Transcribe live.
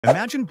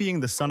Imagine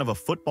being the son of a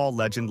football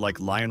legend like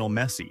Lionel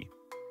Messi.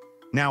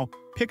 Now,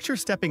 picture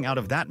stepping out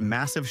of that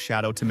massive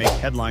shadow to make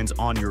headlines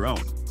on your own.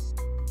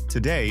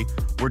 Today,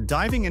 we're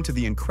diving into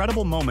the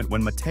incredible moment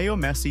when Mateo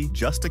Messi,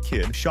 just a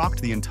kid,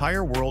 shocked the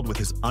entire world with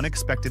his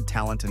unexpected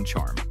talent and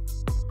charm.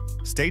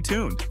 Stay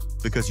tuned,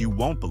 because you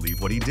won't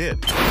believe what he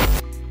did.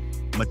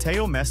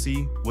 Mateo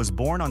Messi was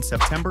born on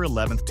September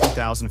 11,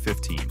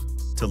 2015,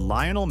 to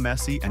Lionel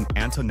Messi and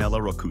Antonella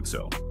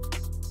Roccuzzo.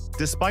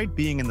 Despite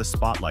being in the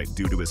spotlight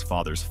due to his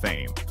father's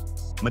fame,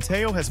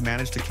 Mateo has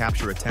managed to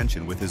capture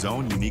attention with his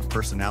own unique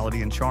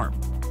personality and charm.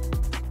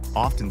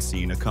 Often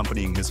seen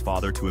accompanying his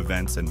father to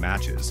events and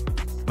matches,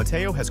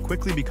 Mateo has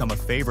quickly become a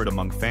favorite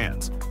among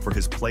fans for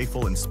his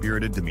playful and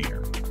spirited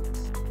demeanor.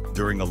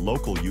 During a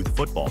local youth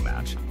football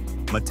match,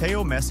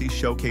 Mateo Messi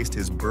showcased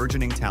his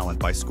burgeoning talent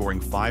by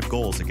scoring 5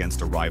 goals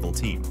against a rival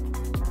team.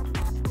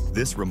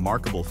 This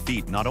remarkable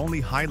feat not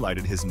only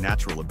highlighted his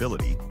natural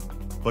ability,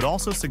 but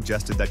also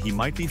suggested that he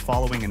might be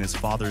following in his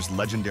father's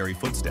legendary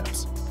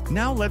footsteps.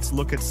 Now let's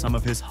look at some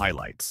of his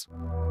highlights.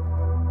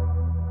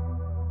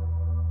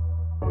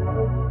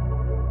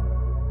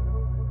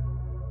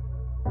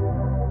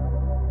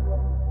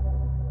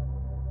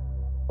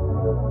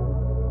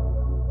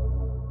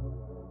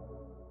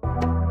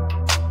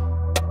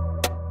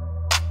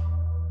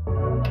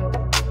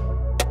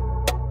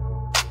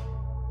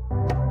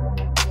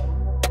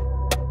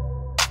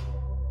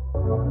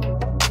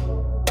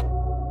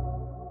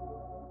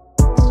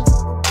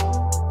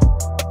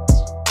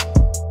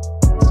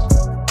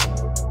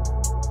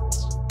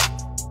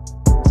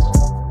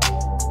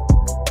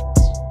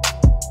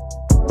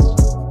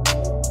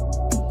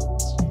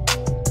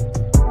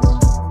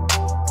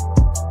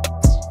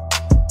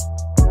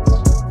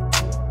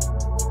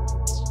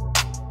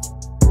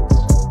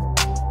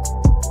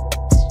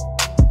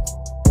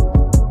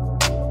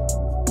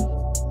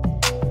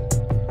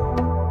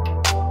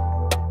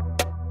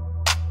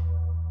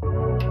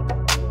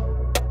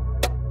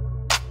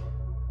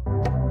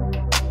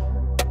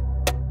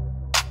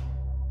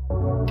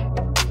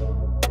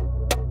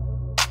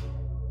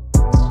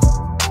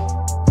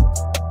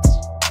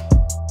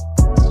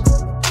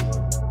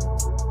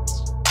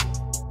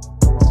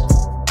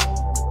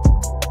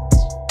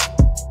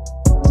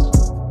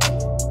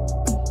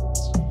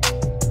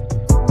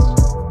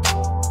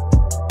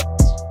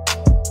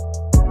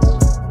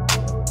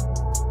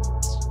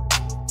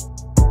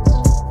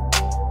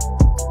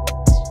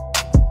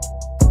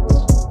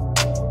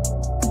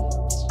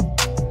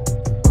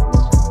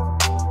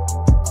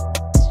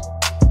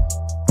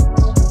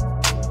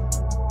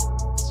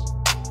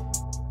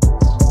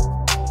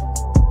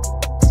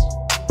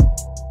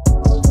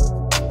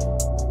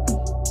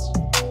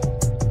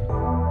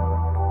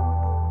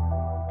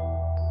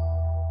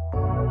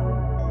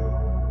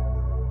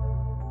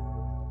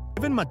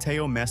 Given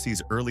Mateo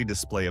Messi's early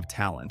display of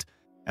talent,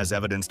 as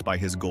evidenced by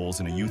his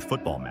goals in a youth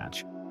football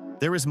match,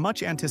 there is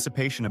much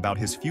anticipation about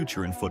his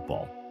future in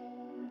football.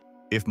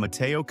 If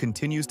Mateo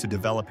continues to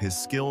develop his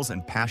skills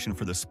and passion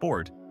for the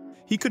sport,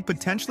 he could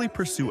potentially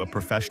pursue a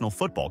professional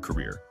football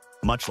career,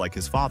 much like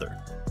his father.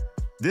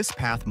 This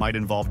path might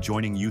involve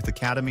joining youth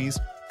academies,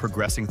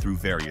 progressing through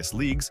various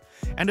leagues,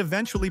 and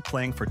eventually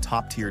playing for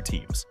top-tier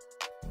teams.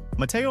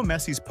 Mateo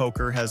Messi's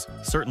poker has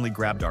certainly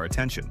grabbed our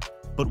attention.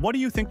 But what do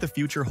you think the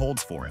future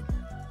holds for him?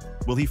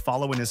 Will he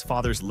follow in his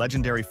father's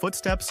legendary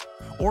footsteps,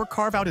 or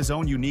carve out his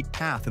own unique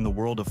path in the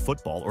world of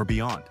football or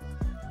beyond?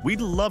 We'd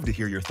love to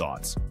hear your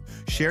thoughts.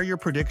 Share your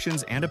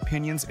predictions and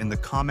opinions in the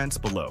comments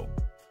below.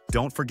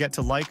 Don't forget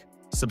to like,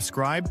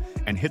 subscribe,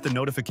 and hit the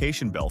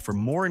notification bell for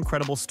more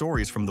incredible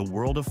stories from the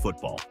world of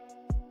football.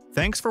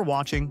 Thanks for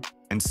watching,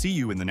 and see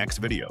you in the next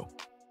video.